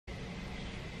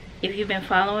If you've been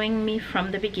following me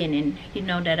from the beginning, you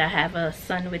know that I have a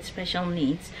son with special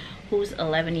needs who's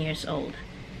 11 years old.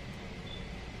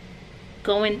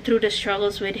 Going through the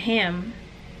struggles with him,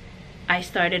 I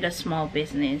started a small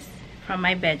business from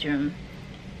my bedroom,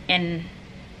 and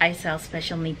I sell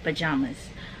special need pajamas.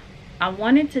 I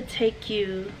wanted to take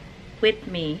you with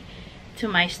me to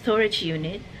my storage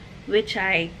unit, which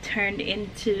I turned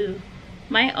into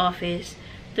my office,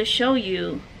 to show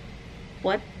you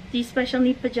what these special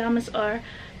need pajamas are,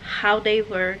 how they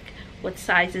work, what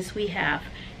sizes we have,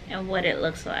 and what it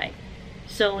looks like.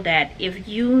 So that if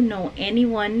you know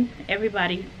anyone,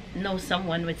 everybody knows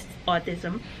someone with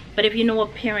autism, but if you know a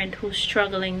parent who's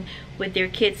struggling with their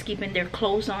kids keeping their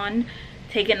clothes on,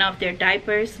 taking off their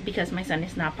diapers, because my son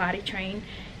is not potty trained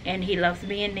and he loves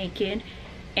being naked,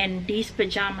 and these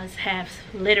pajamas have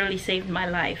literally saved my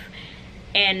life,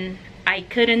 and I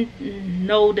couldn't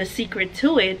know the secret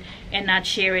to it and not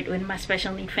share it with my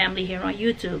special need family here on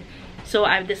YouTube. So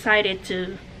I've decided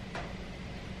to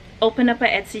open up an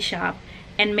Etsy shop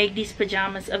and make these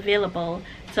pajamas available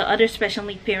to other special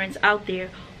need parents out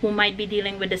there who might be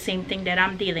dealing with the same thing that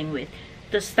I'm dealing with,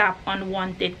 to stop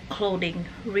unwanted clothing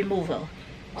removal.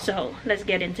 So let's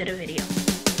get into the video.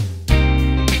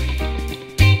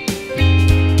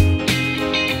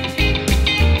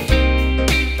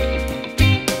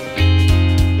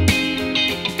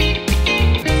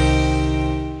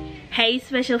 Hey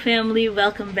special family,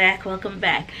 welcome back.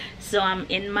 So I'm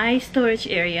in my storage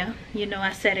area. You know,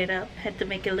 I set it up, had to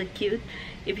make it look cute.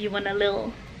 If you want a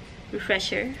little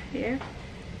refresher here,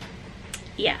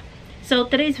 yeah. So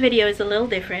today's video is a little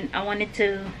different. I wanted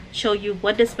to show you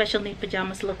what the special need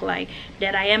pajamas look like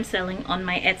that I am selling on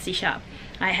my Etsy shop.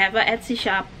 I have an Etsy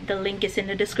shop, the link is in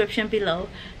the description below,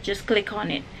 just click on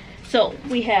it. So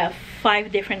we have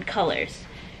 5 different colors.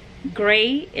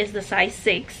 Gray is the size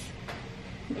 6,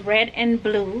 red and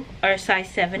blue are size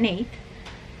 7-8,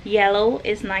 yellow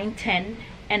is 9-10,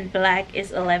 and black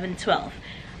is 11-12.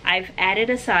 I've added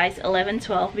a size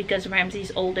 11-12 because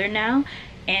Ramsey's older now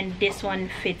and this one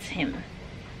fits him.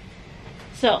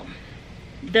 So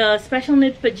the special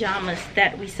need pajamas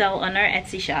that we sell on our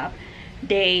Etsy shop,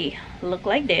 they look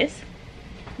like this.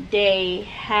 They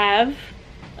have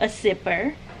a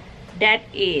zipper that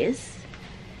is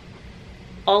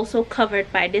also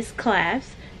covered by this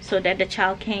clasp, so that the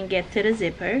child can't get to the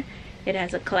zipper. It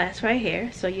has a clasp right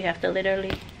here, so you have to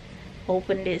literally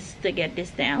open this to get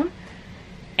this down,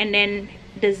 and then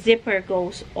the zipper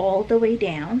goes all the way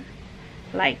down,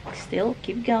 like, still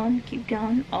keep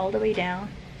going all the way down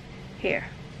here.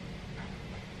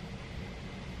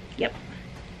 Yep.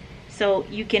 So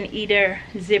you can either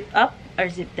zip up or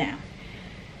zip down.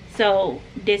 So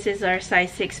this is our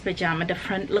size 6 pajama. The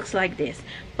front looks like this,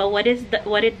 but what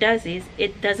it does is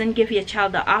it doesn't give your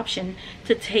child the option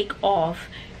to take off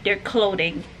their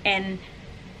clothing, and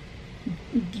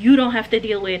you don't have to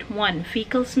deal with 1,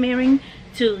 fecal smearing,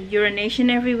 2, urination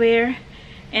everywhere,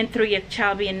 and 3, your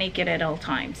child being naked at all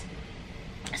times.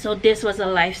 So this was a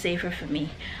lifesaver for me.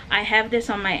 I have this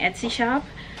on my Etsy shop.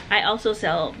 I also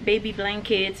sell baby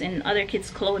blankets and other kids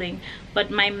clothing,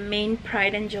 but my main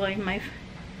pride and joy,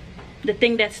 the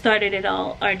thing that started it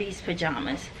all, are these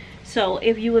pajamas. So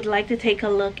if you would like to take a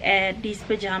look at these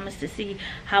pajamas to see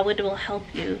how it will help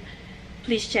you,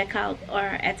 please check out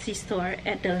our Etsy store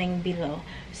at the link below.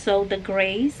 So the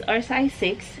grays are size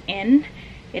 6 and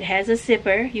it has a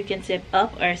zipper. You can zip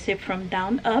up or zip from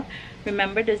down up.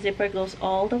 Remember, the zipper goes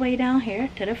all the way down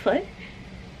here to the foot.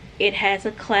 It has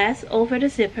a clasp over the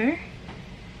zipper,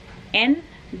 and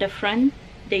the front,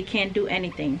 they can't do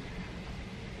anything.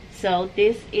 So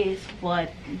this is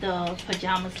what the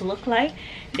pajamas look like.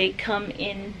 They come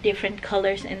in different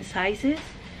colors and sizes,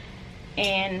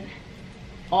 and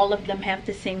all of them have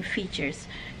the same features.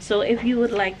 So if you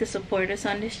would like to support us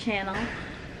on this channel,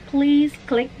 please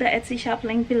click the Etsy shop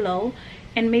link below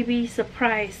and maybe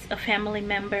surprise a family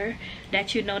member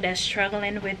that you know that's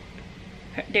struggling with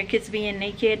their kids being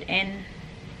naked and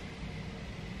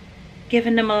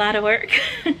giving them a lot of work.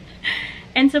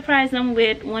 And surprise them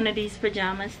with one of these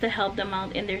pajamas to help them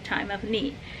out in their time of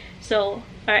need. So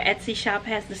our Etsy shop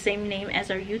has the same name as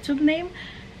our YouTube name,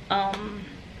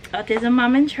 Autism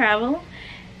Mom and Travel,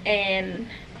 and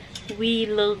we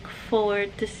look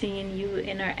forward to seeing you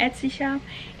in our Etsy shop,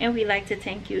 and we like to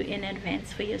thank you in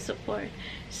advance for your support.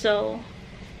 So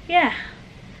yeah,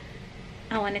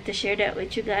 I wanted to share that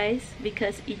with you guys,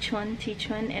 because each one teach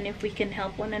one, and if we can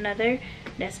help one another,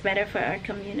 that's better for our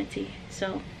community.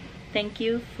 So thank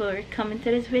you for coming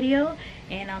to this video,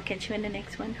 and I'll catch you in the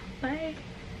next one. Bye.